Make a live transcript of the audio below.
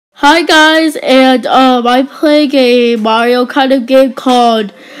Hi guys, and I'm playing a Mario kind of game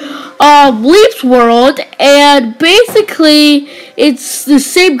called Lepe'S World, and basically it's the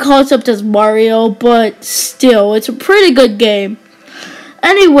same concept as Mario, but still, it's a pretty good game.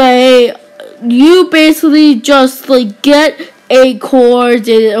 Anyway, you basically just get acorns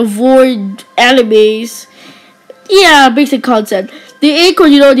and avoid enemies. Yeah, basic concept. The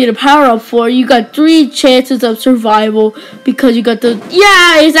acorn you don't need a power up for. You got 3 chances of survival because you got the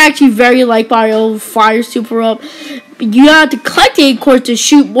it's actually very like Mario Fire Super Up. You have to collect the acorns to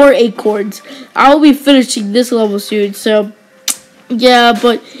shoot more acorns. I'll be finishing this level soon, so yeah,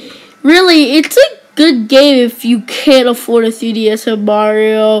 but really it's a good game if you can't afford a 3DS of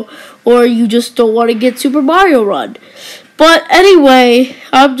Mario or you just don't want to get Super Mario Run. But anyway,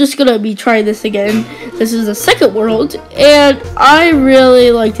 I'm just gonna be trying this again. This is the second world, and I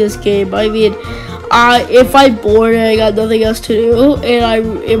really like this game. I mean, if I'm bored and I got nothing else to do,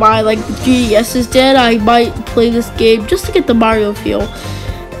 and my like 3DS is dead, I might play this game just to get the Mario feel.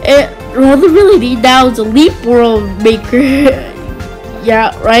 And all I really need now is a Lepe'S World maker.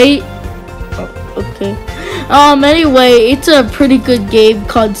 Yeah, right? Oh, okay. Anyway, it's a pretty good game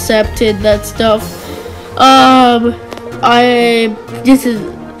concept and that stuff. This is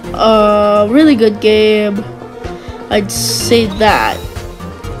a really good game. I'd say that,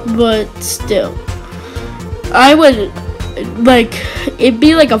 but still, I would it'd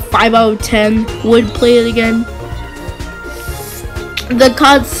be like a 5 out of 10. Would play it again. The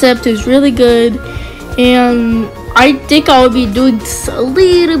concept is really good, and I think I will be doing a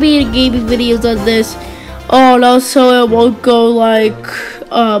little bit of gaming videos on this. Oh, and also it won't go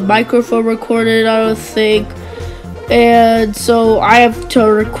microphone recorded, I don't think. And so I have to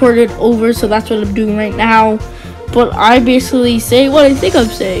record it over, so that's what I'm doing right now. But I basically say what I think I'm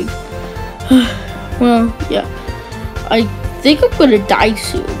saying. Well, yeah. I think I'm gonna die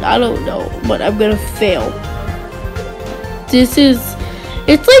soon. I don't know, but I'm gonna fail. It's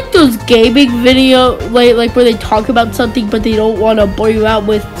like those gaming video, like where they talk about something, but they don't want to bore you out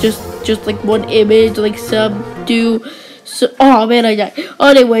with just like one image, like some do. So, oh man, I died.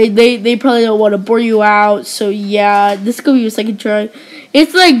 Anyway, they probably don't want to bore you out. So yeah, this is gonna be your second try.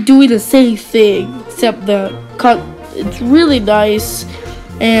 It's like doing the same thing, except it's really nice.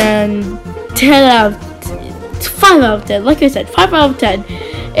 And 5 out of 10. Like I said, 5 out of 10.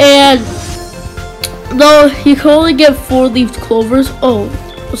 And though you can only get 4-leaf clovers. Oh,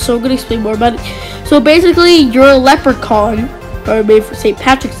 so I'm gonna explain more about it. So basically, you're a leprechaun, or maybe for St.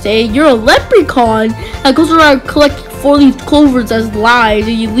 Patrick's Day, you're a leprechaun that goes around collecting 4-leaf clovers as lives,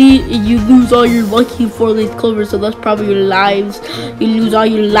 and you lose all your lucky 4-leaf clovers, so that's probably your lives. You lose all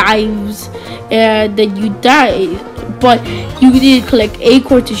your lives, and then you die. But you need to collect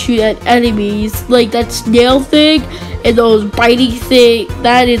acorns to shoot at enemies, like that snail thing, and those biting thing.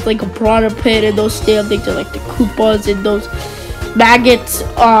 That is like a piranha pit, and those snail things are like the Koopas, and those maggots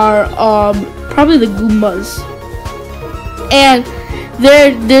are probably the Goombas. And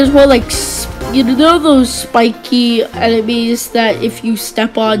there's one like, you know those spiky enemies that if you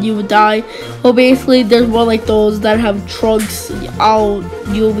step on you would die? Well, basically there's one like those that have trunks.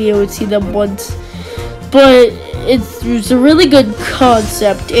 You'll be able to see them once. But it's a really good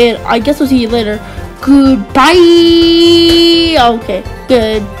concept, and I guess I'll see you later. Goodbye. Okay,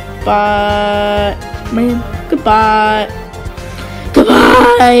 goodbye, man. Goodbye.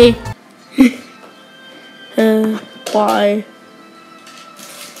 Goodbye. Bye.